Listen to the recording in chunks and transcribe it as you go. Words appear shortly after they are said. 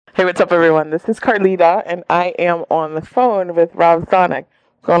Hey, what's up, everyone? This is Carlita, and I am on the phone with Rob Sonic.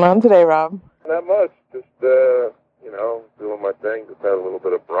 What's going on today, Rob? Not much. Just, doing my thing. Just had a little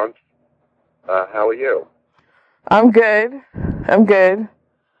bit of brunch. How are you? I'm good. I'm good.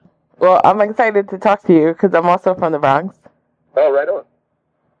 Well, I'm excited to talk to you because I'm also from the Bronx, Oh, right on.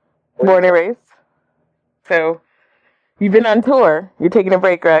 born and raised. So, you've been on tour. You're taking a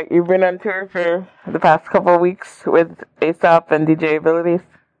break, right? You've been on tour for the past couple of weeks with ASAP and DJ Abilities.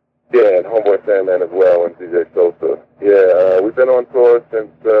 Yeah, and Homeboy Sandman as well, and DJ Sosa. Yeah, we've been on tour since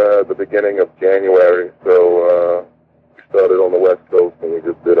the beginning of January. So we started on the West Coast, and we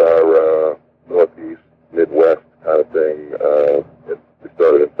just did our Northeast, Midwest kind of thing. We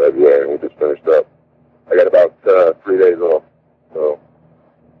started in February, and we just finished up. I got about 3 days off, so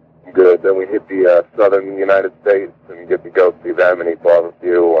I'm good. Then we hit the southern United States and get to go see them and eat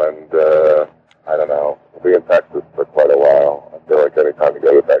barbecue, and I don't know, we'll be in Texas for quite a while. I feel like anytime you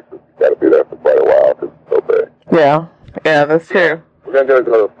go to Texas, you got to be there for quite a while because it's so big. Yeah, that's true. We're going to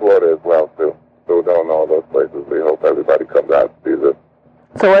go to Florida as well, too. So we're going to all those places. We hope everybody comes out to see this.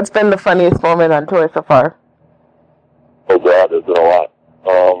 So, what's been the funniest moment on tour so far? Oh, God, there's been a lot.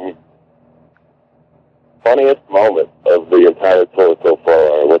 Funniest moment of the entire tour so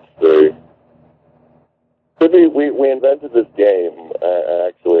far, let's see. Could be, we invented this game.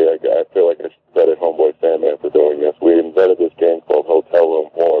 Actually, I feel like I should credit Homeboy Sandman for doing this. We invented this game called Hotel Room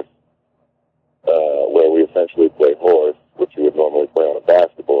Horse, where we essentially play horse, which you would normally play on a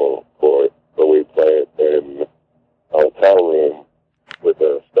basketball court, but we play it in a hotel room with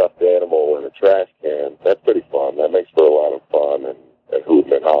a stuffed animal and a trash can. That's pretty fun. That makes for a lot of fun and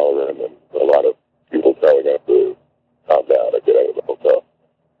hooting and hollering, and a lot of people telling us to calm down or get out of the hotel.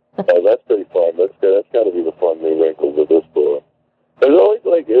 So that's pretty fun. That's got to be the fun new wrinkles of this tour.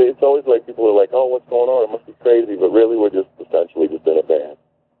 It's always like people are like, oh, what's going on? It must be crazy, but really we're just essentially just in a band.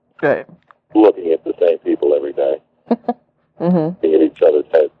 Good. Looking at the same people every day. Mm-hmm. Looking at each other's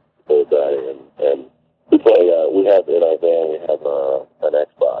heads all day. And we play, we have in our band, we have an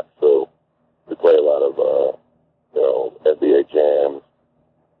Xbox, so we play a lot of, NBA jams.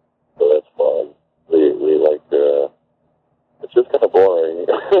 So that's fun. We like, it's just kind of boring.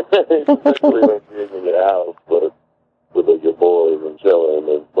 It's essentially like being in your house, but with like your boys and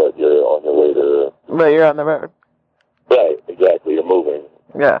chilling, but you're on your way to... But you're on the road. Right, exactly. You're moving.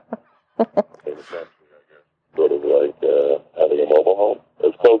 Yeah. Sort of like having a mobile home.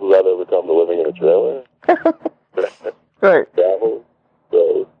 As close as I've ever come to living in a trailer. Right. Travel.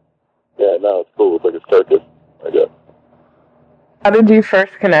 So, yeah, no, it's cool. It's like a circus, I guess. How did you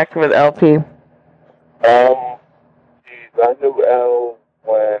first connect with LP? I knew Al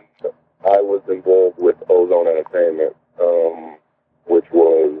when I was involved with Ozone Entertainment, which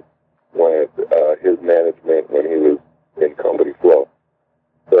was when his management when he was in Company Flow.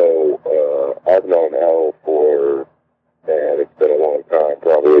 So I've known Al for, man, it's been a long time,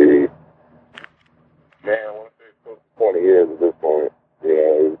 probably, I want to say it's close to 20 years at this point. You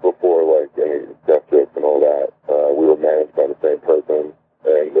know, it was before like any death jokes and all that. We were managed by the same person,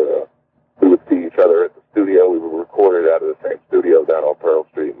 and we would see each other at the studio. We were recorded out of the same studio down on Pearl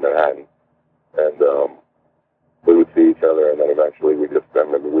Street in Manhattan, and we would see each other, and then eventually we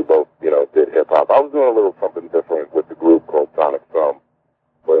both, did hip hop. I was doing a little something different with the group called Sonic Thumb,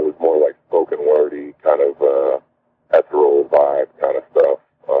 but it was more like spoken wordy, kind of ethereal vibe kind of stuff,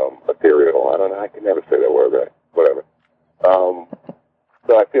 ethereal. I don't know. I can never say that word right. Whatever.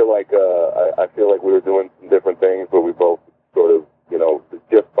 So I feel like we were doing some different things, but we both sort of,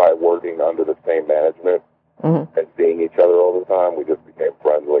 just by working under the same management and seeing each other all the time, we just became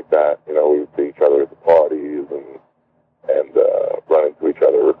friends like that. We would see each other at the parties and run into each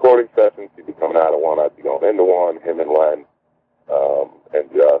other. Recording sessions, he'd be coming out of one, I'd be going into one, him and Len,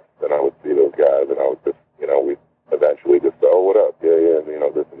 and I would see those guys, and I would just, we'd eventually just say, oh, what up? Yeah,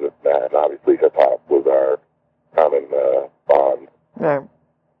 this and this and that. And obviously hip-hop was our common bond. Yeah.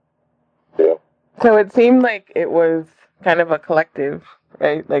 Yeah. So it seemed like it was kind of a collective,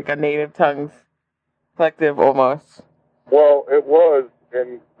 right? Like a Native Tongues collective almost. Well, it was,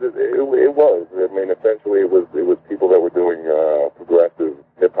 and it was. I mean, essentially, it was people that were doing progressive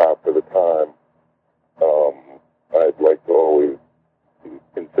hip hop for the time. I'd like to always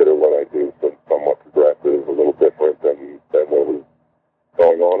consider what I do somewhat progressive, a little different than what was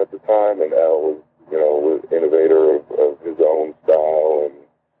going on at the time. And Al was, was innovator of his own style, and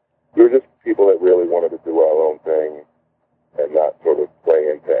we were just people that really wanted to do our own thing and not sort of play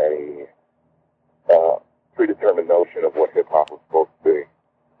into any predetermined notion of what hip-hop was supposed to be.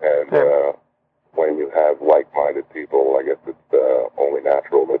 And when you have like-minded people, I guess it's only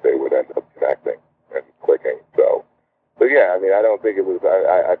natural that they would end up connecting and clicking. So yeah, I mean, I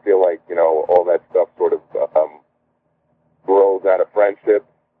feel like, you know, all that stuff sort of grows out of friendship.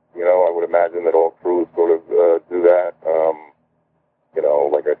 You know, I would imagine that all crews sort of do that. You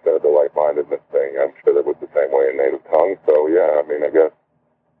know, like I said, the like-mindedness thing, I'm sure that was the same way in Native Tongue. So, yeah, I mean, I guess,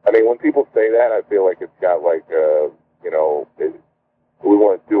 when people say that, I feel like it's got like, you know, we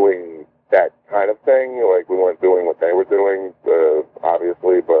weren't doing that kind of thing. Like, we weren't doing what they were doing,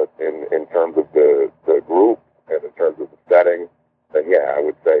 obviously, but in terms of the group and in terms of the setting, then yeah, I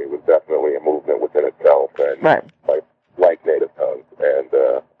would say it was definitely a movement within itself. And right.